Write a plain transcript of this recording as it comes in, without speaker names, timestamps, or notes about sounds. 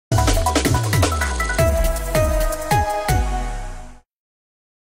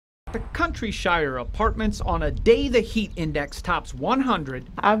The Countryshire Apartments on a day the heat index tops 100.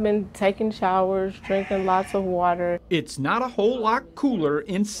 I've been taking showers, drinking lots of water. It's not a whole lot cooler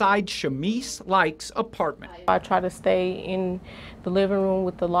inside Shamice Like's apartment. I try to stay in the living room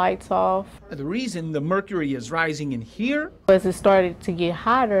with the lights off. The reason the mercury is rising in here, As it started to get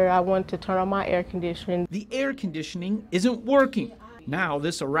hotter, I wanted to turn on my air conditioning. the air conditioning isn't working. Now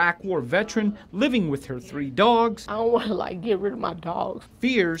this Iraq War veteran, living with her 3 dogs, I don't want to get rid of my dogs.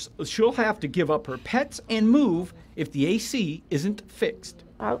 fears she'll have to give up her pets and move if the AC isn't fixed.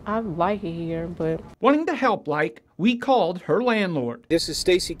 I like it here, but Wanting to help Like, we called her landlord, This is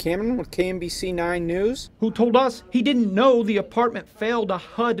Stacy Cameron with KMBC 9 News. who told us he didn't know the apartment failed a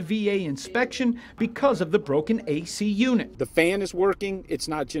HUD VA inspection because of the broken AC unit. The fan is working, it's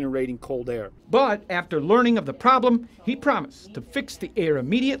not generating cold air. But after learning of the problem, he promised to fix the air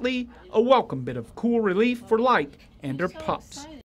immediately, a welcome bit of cool relief for Like and her pups.